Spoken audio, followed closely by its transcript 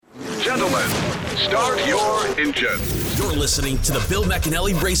gentlemen, start your engine. You're listening to the Bill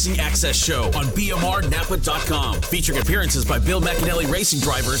McAnally Racing Access Show on BMRNapa.com, featuring appearances by Bill McAnally Racing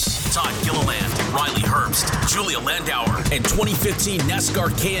drivers Todd Gilliland, Riley Herbst, Julia Landauer, and 2015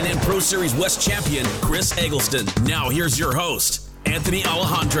 NASCAR K&N Pro Series West champion Chris Eggleston. Now here's your host, Anthony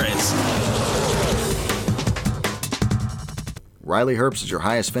Alejandrez. Riley Herbst is your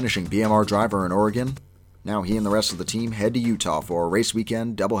highest finishing BMR driver in Oregon. Now he and the rest of the team head to Utah for a race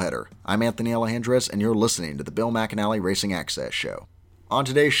weekend doubleheader. I'm Anthony Alejandrez, and you're listening to the Bill McAnally Racing Access Show. On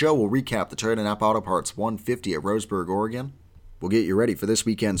today's show, we'll recap the Toyota Napa Auto Parts 150 at Roseburg, Oregon. We'll get you ready for this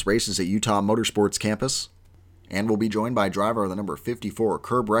weekend's races at Utah Motorsports Campus. And we'll be joined by driver of the number 54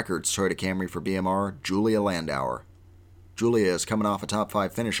 Curb Records Toyota Camry for BMR, Julia Landauer. Julia is coming off a top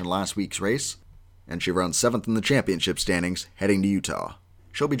 5 finish in last week's race, and she runs 7th in the championship standings, heading to Utah.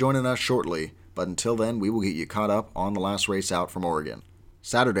 She'll be joining us shortly, but until then, we will get you caught up on the last race out from Oregon.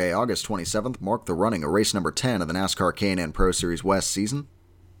 Saturday, August 27th, marked the running of race number 10 of the NASCAR K&N Pro Series West season,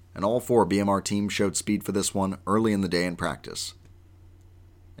 and all 4 BMR teams showed speed for this one early in the day in practice.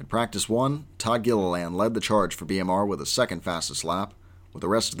 In practice 1, Todd Gilliland led the charge for BMR with the second fastest lap, with the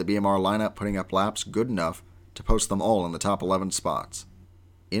rest of the BMR lineup putting up laps good enough to post them all in the top 11 spots.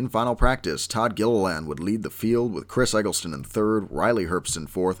 In final practice, Todd Gilliland would lead the field with Chris Eggleston in 3rd, Riley Herbst in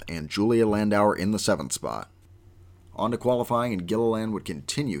 4th, and Julia Landauer in the 7th spot. On to qualifying, and Gilliland would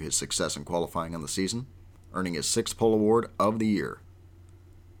continue his success in qualifying on the season, earning his 6th pole award of the year.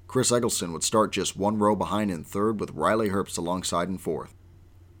 Chris Eggleston would start just 1 row behind in 3rd, with Riley Herbst alongside in 4th.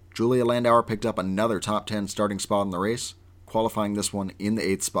 Julia Landauer picked up another top 10 starting spot in the race, qualifying this one in the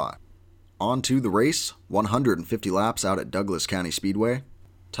 8th spot. On to the race, 150 laps out at Douglas County Speedway.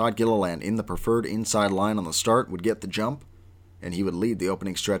 Todd Gilliland in the preferred inside line on the start would get the jump, and he would lead the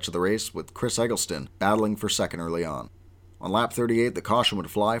opening stretch of the race with Chris Eggleston battling for second early on. On lap 38, the caution would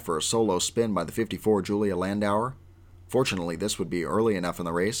fly for a solo spin by the 54 Julia Landauer. Fortunately, this would be early enough in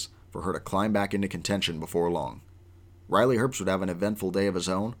the race for her to climb back into contention before long. Riley Herbst would have an eventful day of his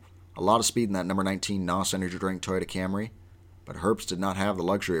own, a lot of speed in that number 19 NOS Energy Drink Toyota Camry, but Herbst did not have the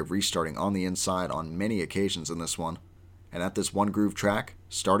luxury of restarting on the inside on many occasions in this one, and at this one-groove track,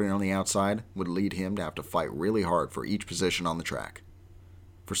 starting on the outside would lead him to have to fight really hard for each position on the track.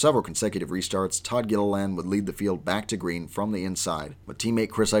 For several consecutive restarts, Todd Gilliland would lead the field back to green from the inside, with teammate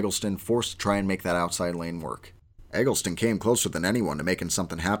Chris Eggleston forced to try and make that outside lane work. Eggleston came closer than anyone to making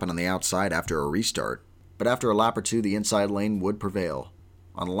something happen on the outside after a restart, but after a lap or two, the inside lane would prevail.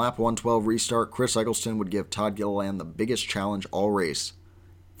 On the lap 112 restart, Chris Eggleston would give Todd Gilliland the biggest challenge all race,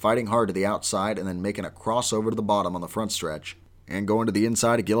 fighting hard to the outside and then making a crossover to the bottom on the front stretch, and going to the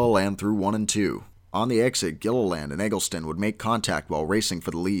inside of Gilliland through 1 and 2. On the exit, Gilliland and Eggleston would make contact while racing for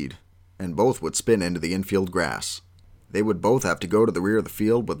the lead, and both would spin into the infield grass. They would both have to go to the rear of the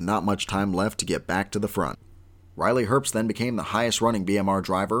field with not much time left to get back to the front. Riley Herbst then became the highest running BMR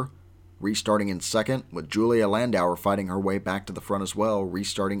driver, restarting in 2nd, with Julia Landauer fighting her way back to the front as well,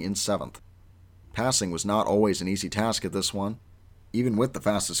 restarting in 7th. Passing was not always an easy task at this one. Even with the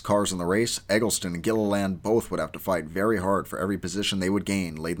fastest cars in the race, Eggleston and Gilliland both would have to fight very hard for every position they would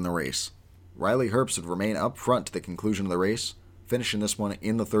gain late in the race. Riley Herbst would remain up front to the conclusion of the race, finishing this one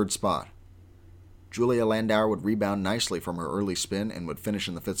in the 3rd spot. Julia Landauer would rebound nicely from her early spin and would finish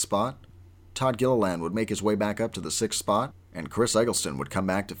in the 5th spot. Todd Gilliland would make his way back up to the 6th spot, and Chris Eggleston would come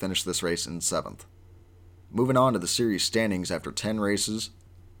back to finish this race in 7th. Moving on to the series standings after 10 races,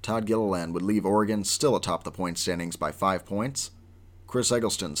 Todd Gilliland would leave Oregon still atop the point standings by 5 points. Chris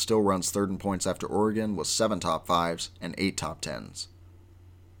Eggleston still runs 3rd in points after Oregon with 7 top 5s and 8 top 10s.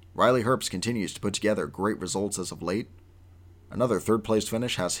 Riley Herbst continues to put together great results as of late. Another 3rd place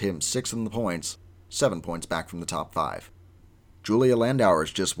finish has him 6th in the points, 7 points back from the top 5. Julia Landauer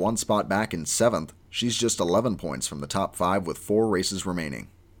is just 1 spot back in 7th. She's just 11 points from the top 5 with 4 races remaining.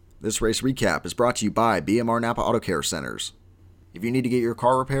 This race recap is brought to you by BMR Napa Auto Care Centers. If you need to get your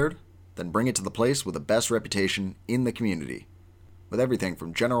car repaired, then bring it to the place with the best reputation in the community. With everything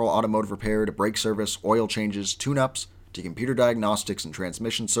from general automotive repair to brake service, oil changes, tune-ups, to computer diagnostics and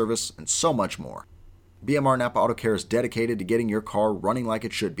transmission service, and so much more. BMR Napa Auto Care is dedicated to getting your car running like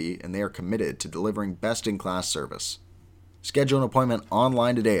it should be, and they are committed to delivering best-in-class service. Schedule an appointment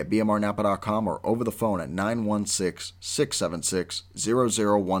online today at bmrnapa.com or over the phone at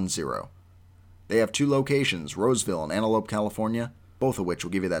 916-676-0010. They have 2 locations, Roseville and Antelope, California, both of which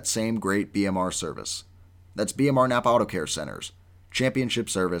will give you that same great BMR service. That's BMR Napa Auto Care Centers. Championship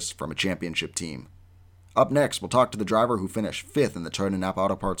service from a championship team. Up next, we'll talk to the driver who finished 5th in the Toyota Napa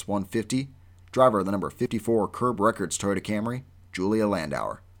Auto Parts 150, driver of the number 54 Curb Records Toyota Camry, Julia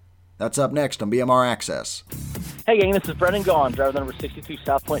Landauer. That's up next on BMR Access. Hey gang, this is Brendan Gaughan, driver number 62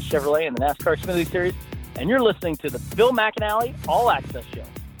 South Point Chevrolet in the NASCAR Xfinity Series, and you're listening to the Bill McAnally All Access Show.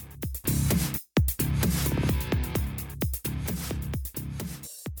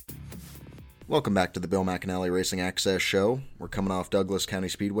 Welcome back to the Bill McAnally Racing Access Show. We're coming off Douglas County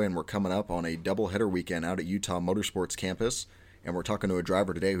Speedway, and we're coming up on a doubleheader weekend out at Utah Motorsports Campus. And we're talking to a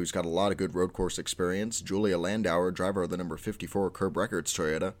driver today who's got a lot of good road course experience, Julia Landauer, driver of the number 54 Curb Records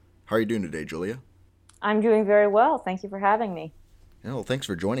Toyota. How are you doing today, Julia? I'm doing very well. Thank you for having me. Yeah, well, thanks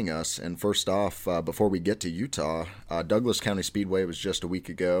for joining us. And first off, before we get to Utah, Douglas County Speedway was just a week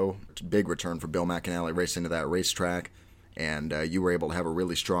ago. It's a big return for Bill McAnally racing to that racetrack, and you were able to have a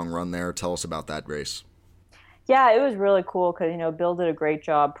really strong run there. Tell us about that race. Yeah, it was really cool because, Bill did a great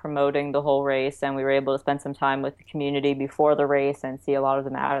job promoting the whole race, and we were able to spend some time with the community before the race and see a lot of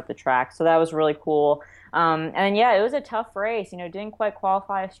them out at the track. So that was really cool. And yeah, it was a tough race. Didn't quite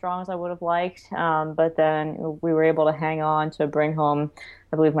qualify as strong as I would have liked, but then we were able to hang on to bring home,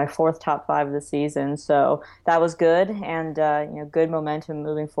 I believe, my fourth top five of the season. So that was good, and good momentum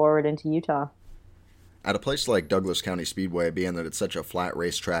moving forward into Utah. At a place like Douglas County Speedway, being that it's such a flat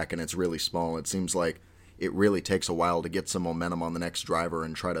racetrack and it's really small, it seems like it really takes a while to get some momentum on the next driver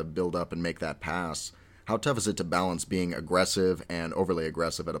and try to build up and make that pass. How tough is it to balance being aggressive and overly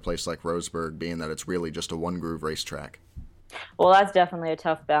aggressive at a place like Roseburg, being that it's really just a one-groove racetrack? Well, that's definitely a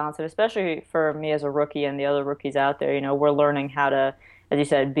tough balance, and especially for me as a rookie and the other rookies out there. We're learning how to, as you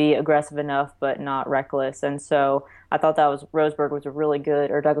said, be aggressive enough but not reckless. And so I thought Roseburg was a really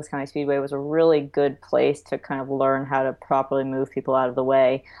good, or Douglas County Speedway was a really good place to kind of learn how to properly move people out of the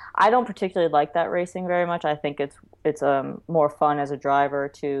way. I don't particularly like that racing very much. I think it's more fun as a driver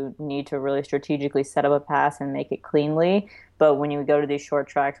to need to really strategically set up a pass and make it cleanly. But when you go to these short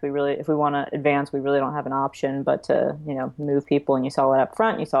tracks, if we want to advance, we really don't have an option but to, move people. And you saw it up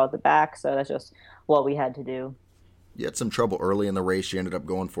front, you saw it at the back, so that's just what we had to do. You had some trouble early in the race. You ended up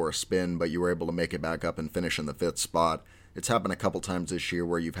going for a spin, but you were able to make it back up and finish in the fifth spot. It's happened a couple times this year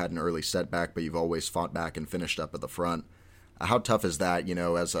where you've had an early setback, but you've always fought back and finished up at the front. How tough is that,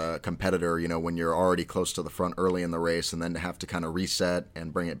 as a competitor, when you're already close to the front early in the race and then to have to kind of reset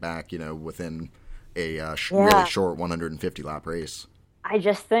and bring it back, within a really short 150-lap race? I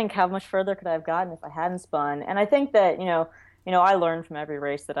just think how much further could I have gotten if I hadn't spun? And I think that, I learn from every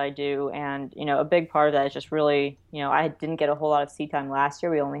race that I do, and, a big part of that is just really, I didn't get a whole lot of seat time last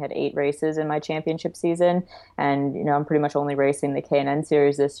year. We only had 8 races in my championship season, and, I'm pretty much only racing the K&N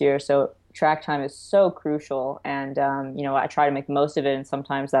series this year, so track time is so crucial, and, I try to make the most of it, and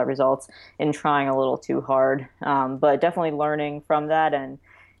sometimes that results in trying a little too hard, but definitely learning from that, and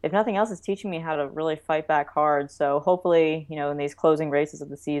if nothing else, it's teaching me how to really fight back hard, so hopefully, in these closing races of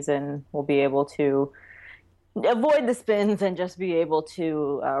the season, we'll be able to avoid the spins and just be able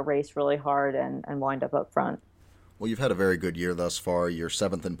to race really hard and wind up front. Well, you've had a very good year thus far. You're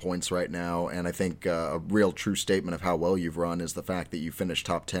 7th in points right now, and I think a real true statement of how well you've run is the fact that you finished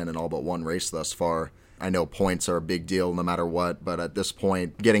top 10 in all but one race thus far. I know points are a big deal no matter what, but at this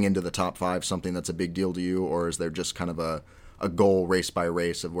point, getting into the top 5 something that's a big deal to you, or is there just kind of a goal race by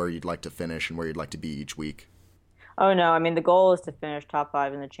race of where you'd like to finish and where you'd like to be each week? Oh, no. I mean, the goal is to finish top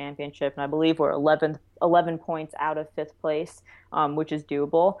 5 in the championship, and I believe we're 11 points out of 5th place, which is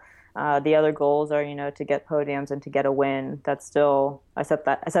doable. The other goals are, to get podiums and to get a win. That's still, I set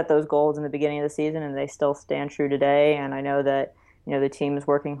those goals in the beginning of the season, and they still stand true today. And I know that, the team is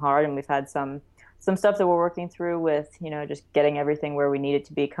working hard, and we've had some stuff that we're working through with, just getting everything where we need it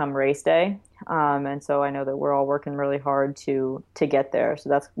to be come race day. And so I know that we're all working really hard to get there. So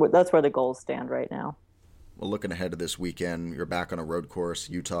that's where the goals stand right now. Well, looking ahead to this weekend, you're back on a road course,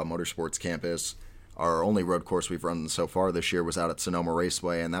 Utah Motorsports Campus. Our only road course we've run so far this year was out at Sonoma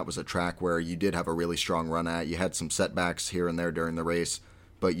Raceway, and that was a track where you did have a really strong run at. You had some setbacks here and there during the race,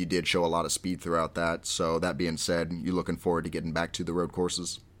 but you did show a lot of speed throughout that. So that being said, you looking forward to getting back to the road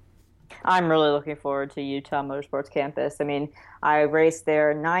courses? I'm really looking forward to Utah Motorsports Campus. I mean, I raced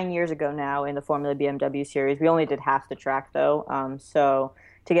there 9 years ago now in the Formula BMW Series. We only did half the track, though, so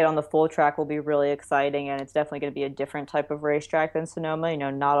to get on the full track will be really exciting, and it's definitely going to be a different type of racetrack than Sonoma.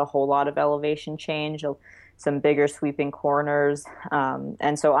 Not a whole lot of elevation change, some bigger sweeping corners,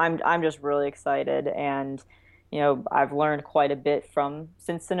 and so I'm just really excited. And I've learned quite a bit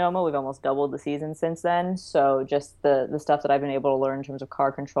since Sonoma. We've almost doubled the season since then. So just the stuff that I've been able to learn in terms of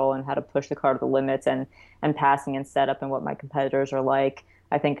car control and how to push the car to the limits and passing and setup and what my competitors are like,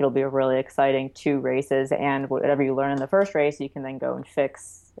 I think it'll be a really exciting 2 races, and whatever you learn in the first race, you can then go and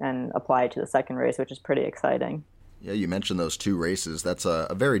fix and apply it to the second race, which is pretty exciting. Yeah, you mentioned those 2 races. That's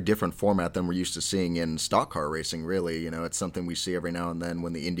a very different format than we're used to seeing in stock car racing, really. It's something we see every now and then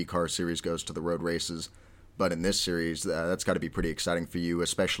when the IndyCar series goes to the road races. But in this series, that's got to be pretty exciting for you,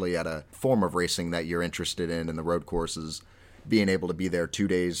 especially at a form of racing that you're interested in the road courses, being able to be there 2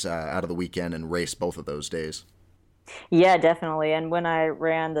 days out of the weekend and race both of those days. Yeah, definitely. And when I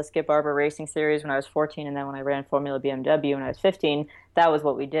ran the Skip Barber Racing Series when I was 14, and then when I ran Formula BMW when I was 15, that was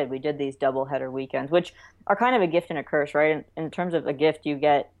what we did. We did these doubleheader weekends, which are kind of a gift and a curse, right? In terms of a gift, you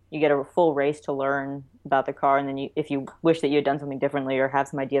get a full race to learn about the car, and then if you wish that you had done something differently or have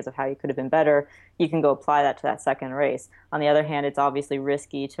some ideas of how you could have been better, you can go apply that to that second race. On the other hand, it's obviously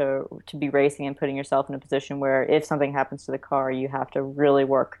risky to be racing and putting yourself in a position where if something happens to the car, you have to really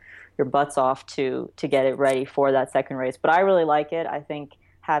work your butts off to get it ready for that second race. But I really like it. I think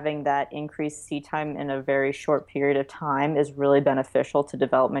having that increased seat time in a very short period of time is really beneficial to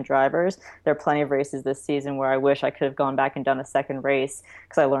development drivers. There are plenty of races this season where I wish I could have gone back and done a second race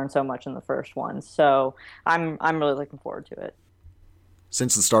because I learned so much in the first one. So I'm really looking forward to it.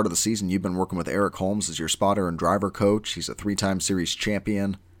 Since the start of the season, you've been working with Eric Holmes as your spotter and driver coach. He's a 3-time series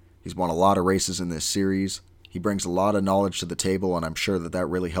champion. He's won a lot of races in this series. He brings a lot of knowledge to the table, and I'm sure that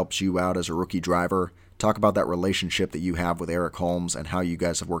really helps you out as a rookie driver. Talk about that relationship that you have with Eric Holmes and how you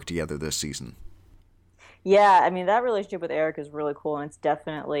guys have worked together this season. Yeah, I mean, that relationship with Eric is really cool, and it's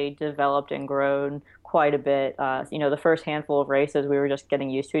definitely developed and grown quite a bit. The first handful of races, we were just getting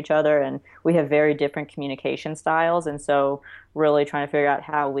used to each other, and we have very different communication styles, and so really trying to figure out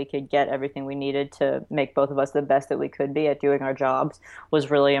how we could get everything we needed to make both of us the best that we could be at doing our jobs was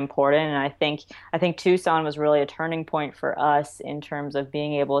really important. And I think Tucson was really a turning point for us in terms of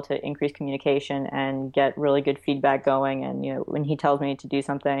being able to increase communication and get really good feedback going. And, when he tells me to do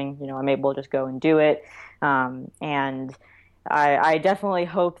something, I'm able to just go and do it. And I definitely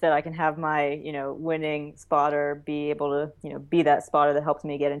hope that I can have my, winning spotter be able to, be that spotter that helps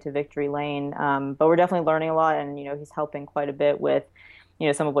me get into victory lane. But we're definitely learning a lot, and, he's helping quite a bit with,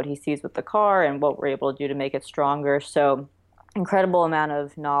 some of what he sees with the car and what we're able to do to make it stronger. So incredible amount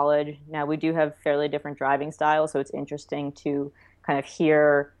of knowledge. Now, we do have fairly different driving styles, so it's interesting to kind of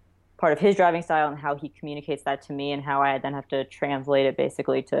hear part of his driving style and how he communicates that to me and how I then have to translate it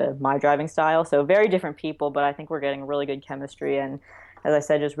basically to my driving style. So very different people, but I think we're getting really good chemistry. And as I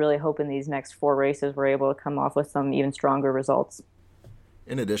said, just really hoping these next 4 races we're able to come off with some even stronger results.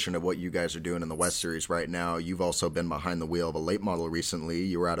 In addition to what you guys are doing in the West Series right now, you've also been behind the wheel of a late model recently.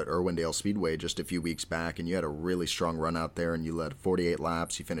 You were out at Irwindale Speedway just a few weeks back, and you had a really strong run out there, and you led 48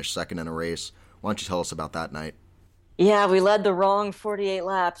 laps. You finished second in a race. Why don't you tell us about that night? Yeah, we led the wrong 48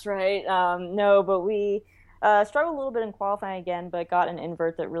 laps, right? No, but we struggled a little bit in qualifying again, but got an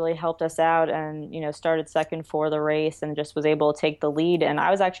invert that really helped us out and, started second for the race and just was able to take the lead. And I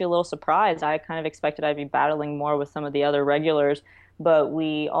was actually a little surprised. I kind of expected I'd be battling more with some of the other regulars, but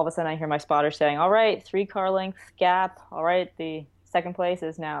all of a sudden I hear my spotter saying, all right, 3-car length gap. All right, the second place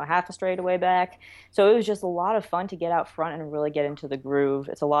is now half a straightaway back. So it was just a lot of fun to get out front and really get into the groove.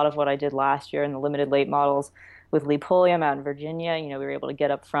 It's a lot of what I did last year in the limited late models with Lee Pulliam out in Virginia. We were able to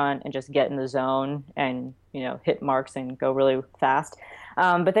get up front and just get in the zone and, hit marks and go really fast.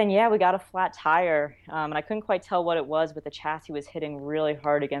 But then, we got a flat tire, and I couldn't quite tell what it was, but the chassis was hitting really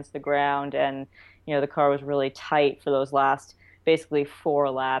hard against the ground, and, the car was really tight for those last basically 4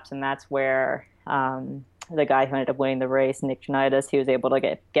 laps, and that's where the guy who ended up winning the race, Nick Janitis, he was able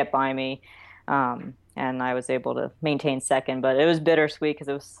to get by me, and I was able to maintain second. But it was bittersweet because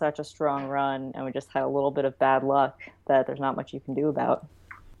it was such a strong run, and we just had a little bit of bad luck that there's not much you can do about.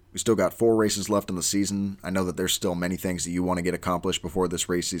 We still got 4 races left in the season. I know that there's still many things that you want to get accomplished before this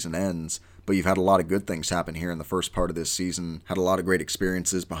race season ends, but you've had a lot of good things happen here in the first part of this season, had a lot of great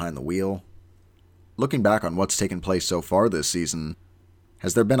experiences behind the wheel. Looking back on what's taken place so far this season,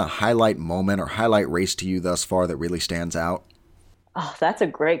 has there been a highlight moment or highlight race to you thus far that really stands out? Oh, that's a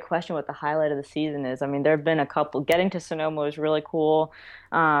great question what the highlight of the season is. I mean, there have been a couple. Getting to Sonoma was really cool.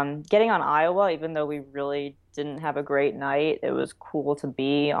 Getting on Iowa, even though we really didn't have a great night, it was cool to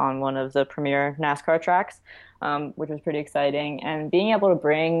be on one of the premier NASCAR tracks, which was pretty exciting. And being able to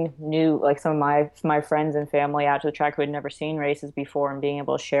bring some of my friends and family out to the track who had never seen races before and being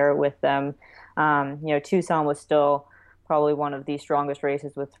able to share it with them. Tucson was still probably one of the strongest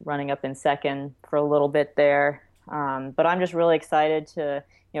races with running up in second for a little bit there. But I'm just really excited to,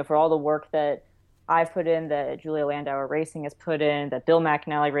 for all the work that I've put in, that Julia Landauer Racing has put in, that Bill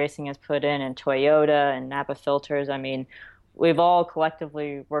McAnally Racing has put in, and Toyota and Napa Filters. I mean, we've all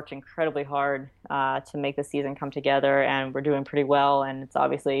collectively worked incredibly hard to make the season come together, and we're doing pretty well. And it's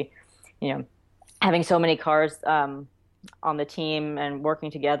obviously, having so many cars on the team and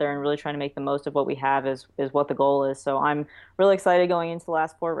working together and really trying to make the most of what we have is what the goal is. So I'm really excited going into the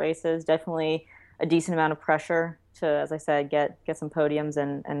last 4 races. Definitely a decent amount of pressure to, as I said, get some podiums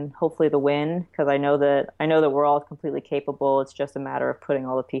and hopefully the win, because I know that we're all completely capable. It's just a matter of putting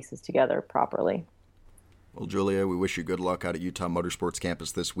all the pieces together properly. Well, Julia, we wish you good luck out at Utah Motorsports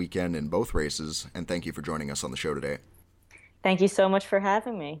Campus this weekend in both races, and thank you for joining us on the show today. Thank you so much for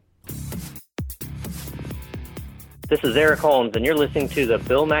having me. This is Eric Holmes, and you're listening to the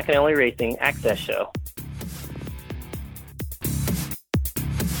Bill McAnally Racing Access Show.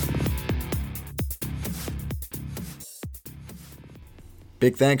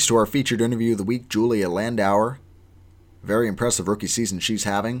 Big thanks to our featured interview of the week, Julia Landauer. Very impressive rookie season she's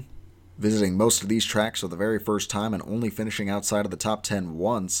having, visiting most of these tracks for the very first time and only finishing outside of the top 10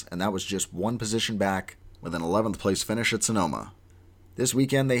 once, and that was just one position back with an 11th place finish at Sonoma. This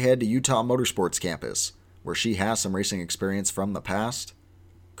weekend they head to Utah Motorsports Campus, where she has some racing experience from the past.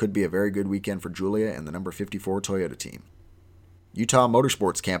 Could be a very good weekend for Julia and the number 54 Toyota team. Utah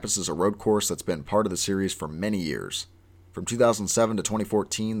Motorsports Campus is a road course that's been part of the series for many years. From 2007 to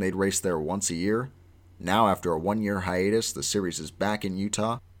 2014, they'd race there once a year. Now, after a one-year hiatus, the series is back in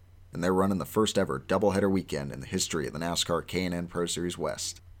Utah, and they're running the first ever doubleheader weekend in the history of the NASCAR K&N Pro Series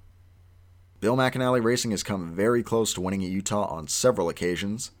West. Bill McAnally Racing has come very close to winning at Utah on several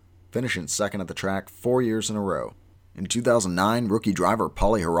occasions, finishing second at the track 4 years in a row. In 2009, rookie driver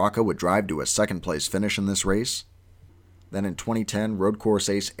Paulie Haraka would drive to a second-place finish in this race. Then in 2010, road course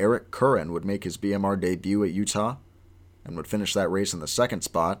ace Eric Curran would make his BMR debut at Utah, and would finish that race in the second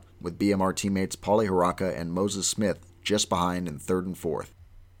spot, with BMR teammates Paulie Haraka and Moses Smith just behind in third and fourth.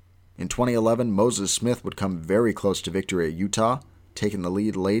 In 2011, Moses Smith would come very close to victory at Utah, taking the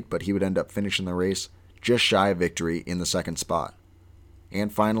lead late, but he would end up finishing the race just shy of victory in the second spot.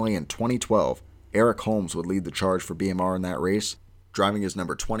 And finally, in 2012, Eric Holmes would lead the charge for BMR in that race, driving his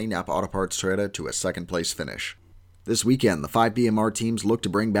number 20 Napa Auto Parts Toyota to a second-place finish. This weekend, the 5 BMR teams look to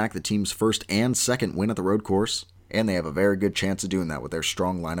bring back the team's first and second win at the road course, and they have a very good chance of doing that with their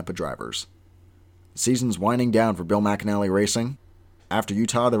strong lineup of drivers. The season's winding down for Bill McAnally Racing. After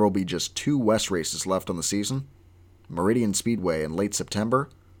Utah, there will be just 2 West races left on the season, Meridian Speedway in late September,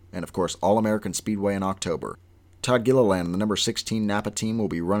 and of course All-American Speedway in October. Todd Gilliland and the number 16 Napa team will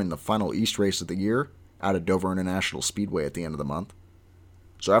be running the final East race of the year out at Dover International Speedway at the end of the month.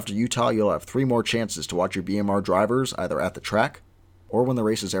 So after Utah, you'll have 3 more chances to watch your BMR drivers either at the track or when the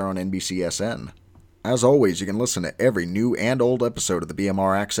races air on NBCSN. As always, you can listen to every new and old episode of the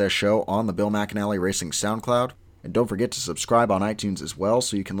BMR Access Show on the Bill McAnally Racing SoundCloud. And don't forget to subscribe on iTunes as well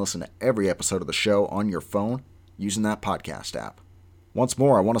so you can listen to every episode of the show on your phone using that podcast app. Once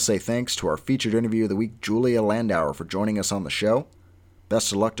more, I want to say thanks to our featured interview of the week, Julia Landauer, for joining us on the show.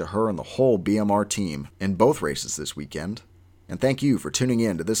 Best of luck to her and the whole BMR team in both races this weekend. And thank you for tuning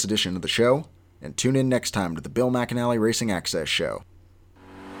in to this edition of the show, and tune in next time to the Bill McAnally Racing Access Show.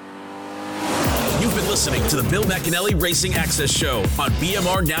 You've been listening to the Bill McAnally Racing Access Show on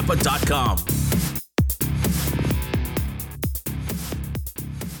BMRNapa.com.